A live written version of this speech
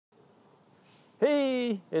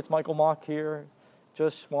Hey, it's Michael Mock here.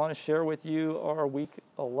 Just want to share with you our week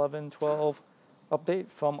 11-12 update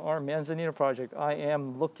from our Manzanita project. I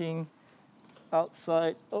am looking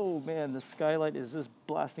outside. Oh man, the skylight is just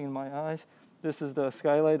blasting in my eyes. This is the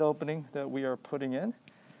skylight opening that we are putting in.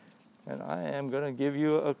 And I am going to give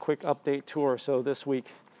you a quick update tour. So this week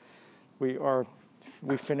we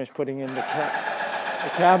finished putting in the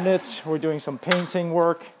cabinets. We're doing some painting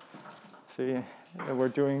work. See, we're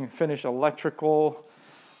doing finished electrical.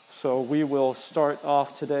 So we will start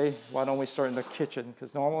off today. Why don't we start in the kitchen?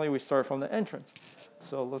 Because normally we start from the entrance.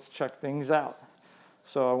 So let's check things out.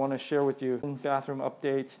 So I want to share with you bathroom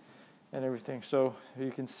updates and everything. So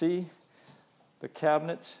you can see the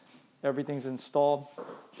cabinets, everything's installed.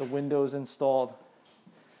 The windows installed.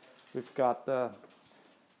 We've got the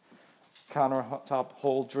countertop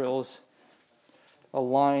hole drills, a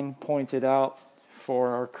line pointed out for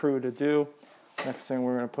our crew to do. Next thing,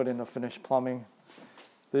 we're going to put in the finished plumbing.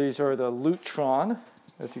 These are the Lutron,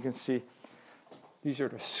 as you can see. These are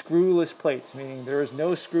the screwless plates, meaning there is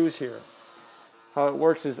no screws here. How it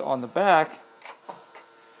works is on the back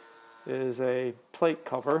is a plate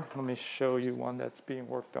cover. Let me show you one that's being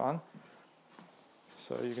worked on.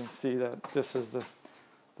 So you can see that this is the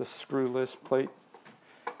screwless plate.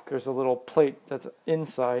 There's a little plate that's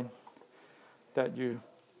inside that you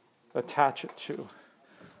attach it to.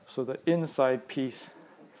 So the inside piece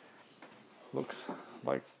looks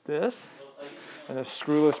like this, and the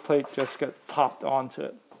screwless plate just gets popped onto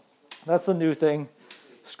it. That's the new thing,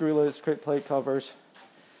 screwless plate covers.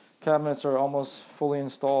 Cabinets are almost fully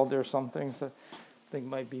installed. There are some things that I think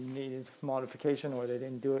might be needed modification, or they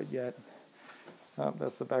didn't do it yet.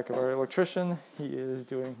 That's the back of our electrician. He is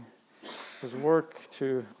doing his work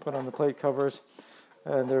to put on the plate covers,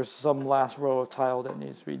 and there's some last row of tile that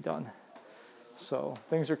needs to be done. So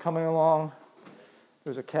things are coming along.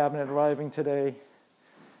 There's a cabinet arriving today.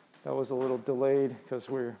 That was a little delayed because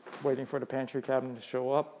we're waiting for the pantry cabinet to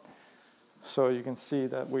show up. So you can see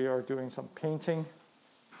that we are doing some painting.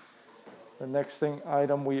 The next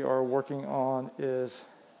item we are working on is,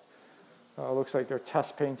 looks like they're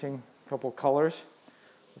test painting a couple colors.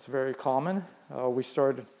 It's very common. We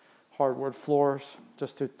started hardwood floors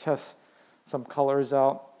just to test some colors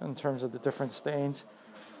out in terms of the different stains.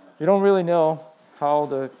 You don't really know how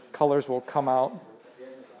the colors will come out.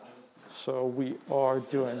 So we are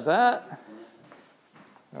doing that.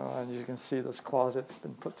 And you can see this closet's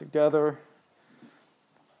been put together.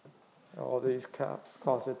 All these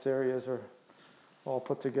closets areas are all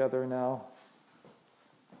put together now.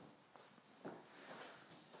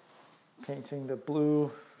 Painting the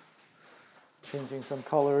blue, changing some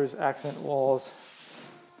colors, accent walls.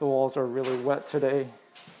 The walls are really wet today.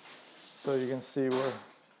 So you can see we're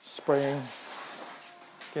spraying,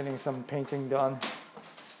 getting some painting done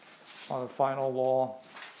on the final wall.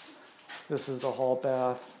 This is the hall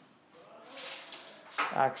bath.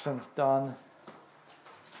 Accents done.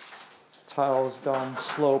 Tiles done,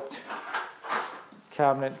 sloped.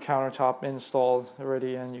 Cabinet countertop installed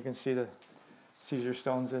already, and you can see the Caesar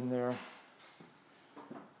stones in there.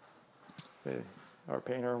 Our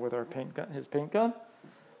painter with our paint gun, his paint gun.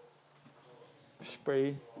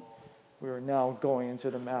 Spray. We are now going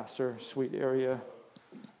into the master suite area.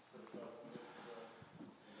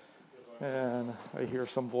 And I hear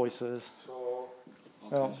some voices.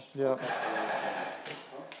 Oh, yeah.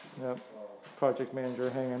 Yep. Project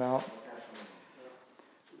manager hanging out.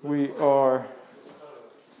 We are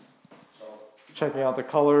checking out the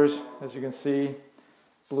colors, as you can see.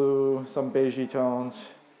 Blue, some beigey tones.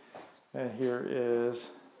 And here is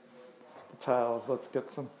the tiles. Let's get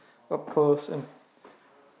some up close and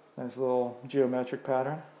nice little geometric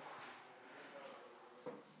pattern.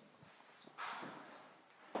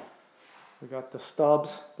 We got the stubs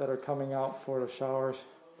that are coming out for the showers.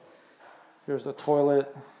 Here's the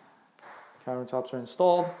toilet. Countertops are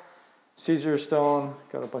installed. Caesar stone,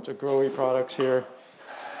 got a bunch of Growy products here.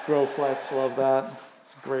 Grow Flex, love that.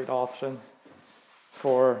 It's a great option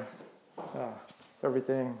for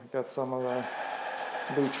everything. We got some of the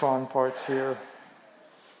Lutron parts here.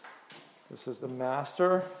 This is the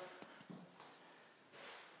master.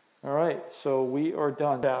 All right, so we are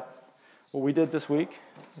done. What we did this week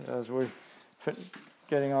is we're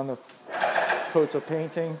getting on the coats of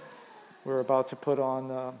painting. We're about to put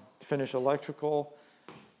on finish electrical.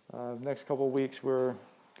 Next couple of weeks, we're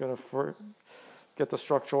going to get the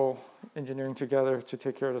structural engineering together to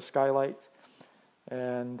take care of the skylight.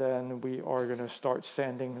 And then we are going to start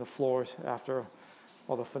sanding the floors after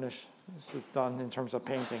all the finish is done in terms of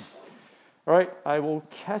painting. All right, I will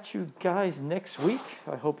catch you guys next week.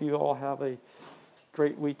 I hope you all have a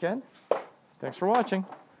great weekend. Thanks for watching.